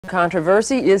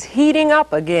Controversy is heating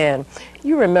up again.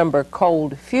 You remember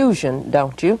cold fusion,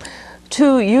 don't you?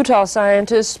 Two Utah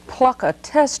scientists pluck a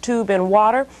test tube in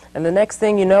water, and the next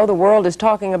thing you know, the world is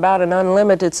talking about an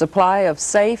unlimited supply of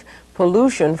safe,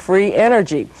 pollution-free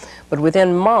energy. But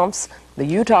within months, the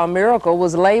Utah miracle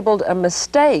was labeled a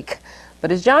mistake.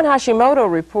 But as John Hashimoto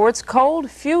reports, cold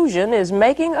fusion is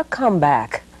making a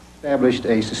comeback. Established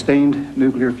a sustained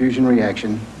nuclear fusion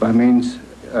reaction by means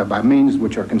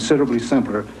which are considerably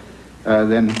simpler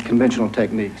than conventional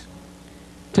techniques.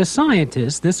 To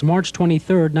scientists, this March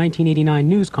 23, 1989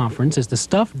 news conference is the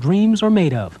stuff dreams are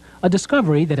made of, a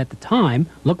discovery that at the time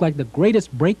looked like the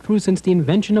greatest breakthrough since the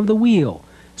invention of the wheel.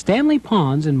 Stanley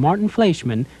Pons and Martin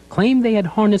Fleischmann claimed they had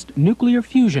harnessed nuclear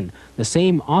fusion, the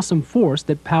same awesome force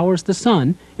that powers the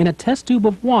sun, in a test tube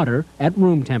of water at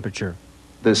room temperature.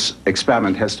 This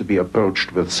experiment has to be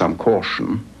approached with some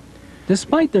caution.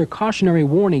 Despite their cautionary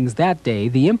warnings that day,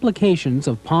 the implications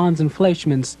of Pons and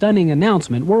Fleischmann's stunning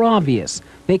announcement were obvious.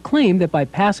 They claimed that by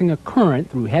passing a current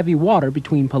through heavy water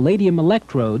between palladium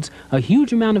electrodes, a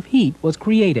huge amount of heat was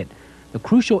created. The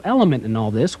crucial element in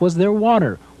all this was their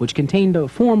water, which contained a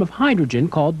form of hydrogen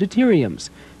called deuteriums.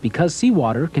 Because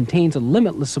seawater contains a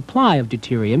limitless supply of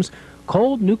deuteriums,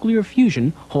 cold nuclear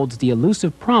fusion holds the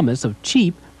elusive promise of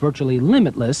cheap, virtually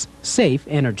limitless, safe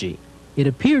energy. It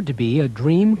appeared to be a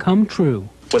dream come true.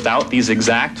 Without these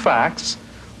exact facts,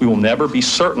 we will never be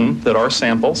certain that our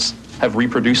samples have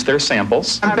reproduced their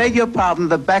samples. I beg your pardon,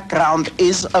 the background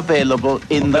is available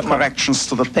in the corrections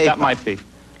to the paper. That might be.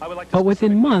 But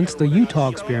within months, the Utah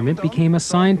experiment became a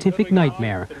scientific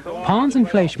nightmare. Pons and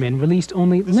Fleischmann released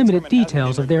only limited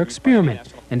details of their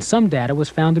experiment, and some data was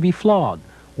found to be flawed.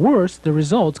 Worse, the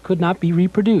results could not be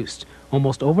reproduced.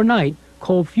 Almost overnight,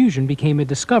 cold fusion became a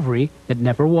discovery that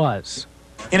never was.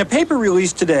 In a paper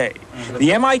released today,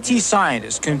 the MIT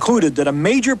scientists concluded that a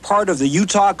major part of the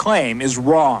Utah claim is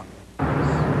wrong.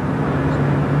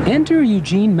 Enter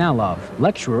Eugene Mallove,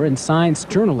 lecturer and science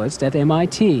journalist at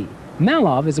MIT.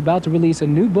 Mallove is about to release a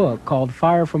new book called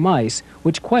Fire from Ice,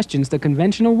 which questions the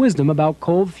conventional wisdom about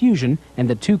cold fusion and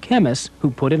the two chemists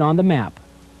who put it on the map.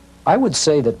 I would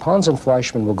say that Pons and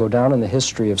Fleischmann will go down in the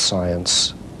history of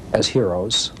science as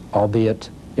heroes, albeit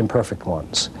imperfect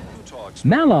ones.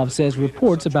 Mallove says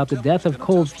reports about the death of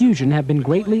cold fusion have been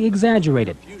greatly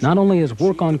exaggerated. Not only is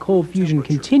work on cold fusion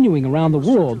continuing around the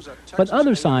world, but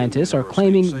other scientists are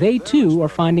claiming they too are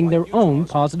finding their own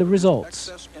positive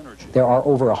results. There are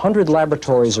over 100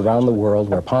 laboratories around the world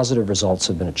where positive results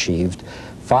have been achieved.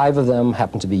 5 of them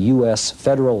happen to be U.S.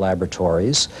 federal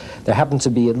laboratories. There happen to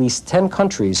be at least 10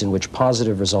 countries in which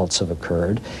positive results have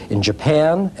occurred. In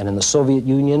Japan and in the Soviet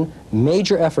Union,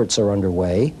 major efforts are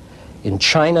underway. In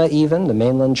China even, the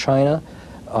mainland China,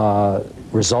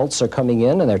 results are coming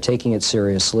in and they're taking it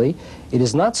seriously. It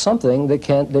is not something that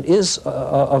is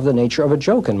of the nature of a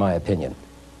joke, in my opinion.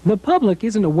 The public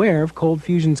isn't aware of cold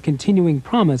fusion's continuing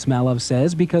promise, Mallove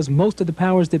says, because most of the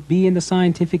powers that be in the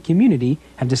scientific community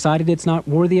have decided it's not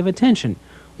worthy of attention.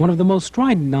 One of the most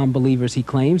strident non-believers, he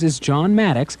claims, is John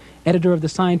Maddox, editor of the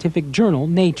scientific journal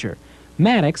Nature.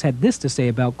 Maddox had this to say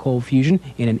about cold fusion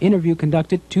in an interview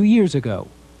conducted 2 years ago.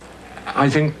 I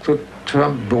think that,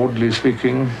 broadly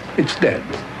speaking, it's dead,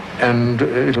 and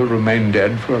it'll remain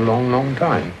dead for a long, long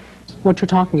time. What you're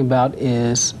talking about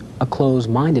is a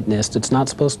closed-mindedness that's not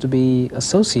supposed to be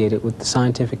associated with the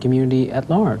scientific community at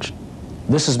large.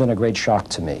 This has been a great shock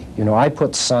to me. You know, I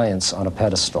put science on a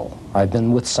pedestal. I've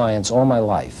been with science all my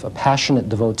life, a passionate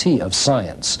devotee of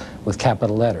science with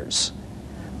capital letters.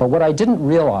 But what I didn't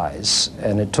realize,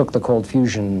 and it took the cold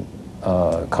fusion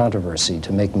controversy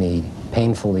to make me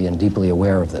painfully and deeply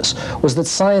aware of this, was that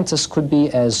scientists could be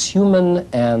as human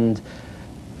and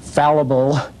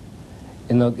fallible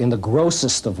in the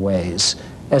grossest of ways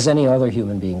as any other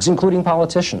human beings, including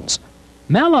politicians.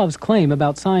 Mallove's claim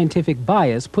about scientific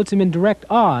bias puts him in direct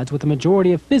odds with the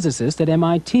majority of physicists at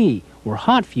MIT, where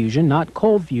hot fusion, not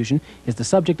cold fusion, is the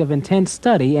subject of intense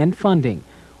study and funding.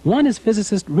 One is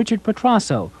physicist Richard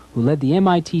Petrasso, who led the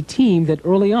MIT team that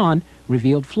early on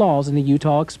revealed flaws in the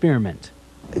Utah experiment.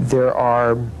 There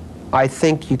are, I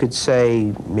think you could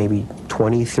say, maybe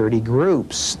 20, 30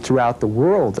 groups throughout the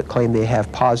world that claim they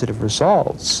have positive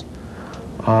results.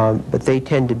 But they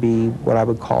tend to be what I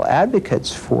would call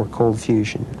advocates for cold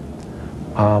fusion.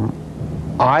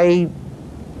 I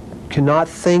cannot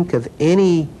think of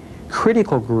any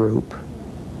critical group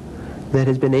that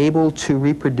has been able to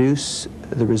reproduce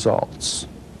the results.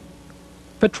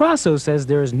 Petrasso says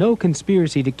there is no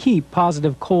conspiracy to keep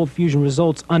positive cold fusion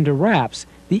results under wraps.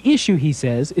 The issue, he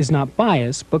says, is not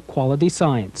bias, but quality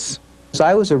science.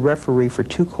 I was a referee for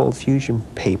 2 cold fusion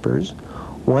papers,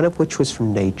 one of which was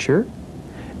from Nature,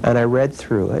 and I read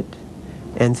through it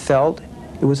and felt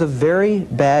it was a very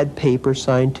bad paper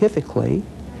scientifically,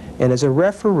 and as a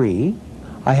referee,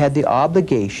 I had the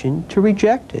obligation to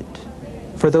reject it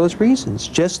for those reasons,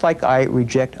 just like I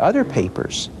reject other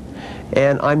papers.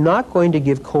 And I'm not going to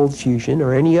give cold fusion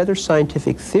or any other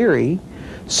scientific theory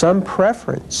some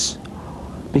preference,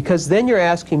 because then you're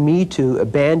asking me to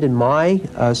abandon my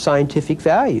scientific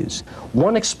values.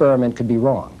 One experiment could be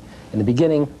wrong. In the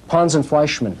beginning, Pons and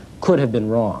Fleischmann could have been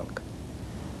wrong.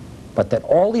 But that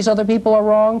all these other people are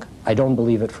wrong, I don't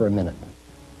believe it for a minute.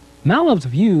 Mallove's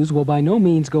views will by no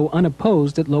means go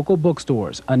unopposed at local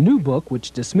bookstores. A new book,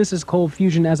 which dismisses cold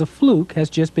fusion as a fluke, has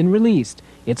just been released.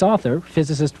 Its author,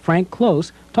 physicist Frank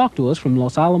Close, talked to us from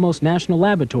Los Alamos National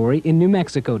Laboratory in New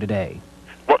Mexico today.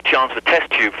 What chance for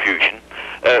test tube fusion,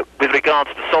 with regards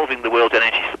to solving the world's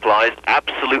energy supply, is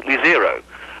absolutely zero.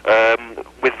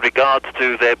 With regards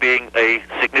to there being a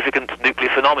significant nuclear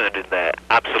phenomenon in there,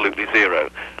 absolutely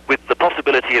zero. With the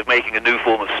possibility of making a new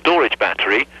form of storage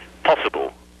battery,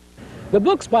 possible. The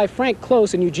books by Frank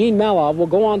Close and Eugene Mallove will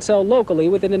go on sale locally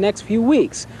within the next few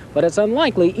weeks, but it's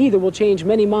unlikely either will change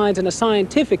many minds in the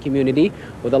scientific community,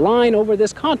 where the line over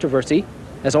this controversy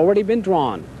has already been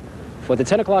drawn. For the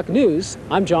 10 o'clock news,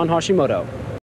 I'm John Hashimoto.